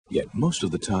Yet most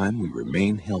of the time we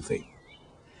remain healthy.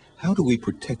 How do we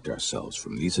protect ourselves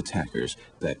from these attackers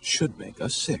that should make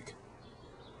us sick?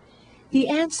 The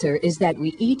answer is that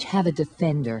we each have a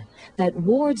defender that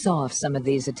wards off some of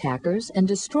these attackers and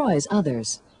destroys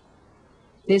others.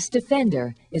 This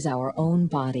defender is our own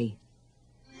body.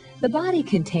 The body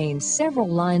contains several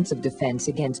lines of defense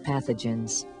against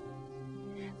pathogens.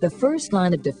 The first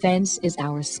line of defense is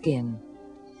our skin.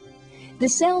 The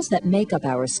cells that make up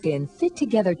our skin fit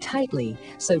together tightly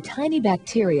so tiny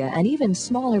bacteria and even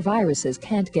smaller viruses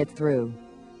can't get through.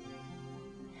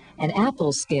 An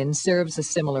apple's skin serves a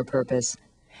similar purpose.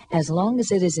 As long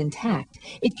as it is intact,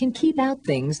 it can keep out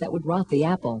things that would rot the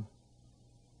apple.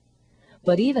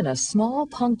 But even a small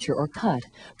puncture or cut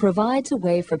provides a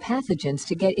way for pathogens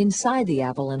to get inside the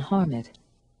apple and harm it.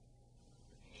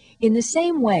 In the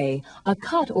same way, a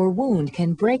cut or wound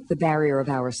can break the barrier of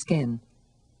our skin.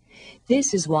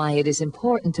 This is why it is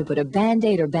important to put a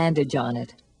Band-Aid or bandage on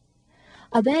it.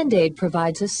 A Band-Aid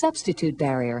provides a substitute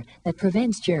barrier that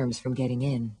prevents germs from getting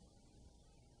in.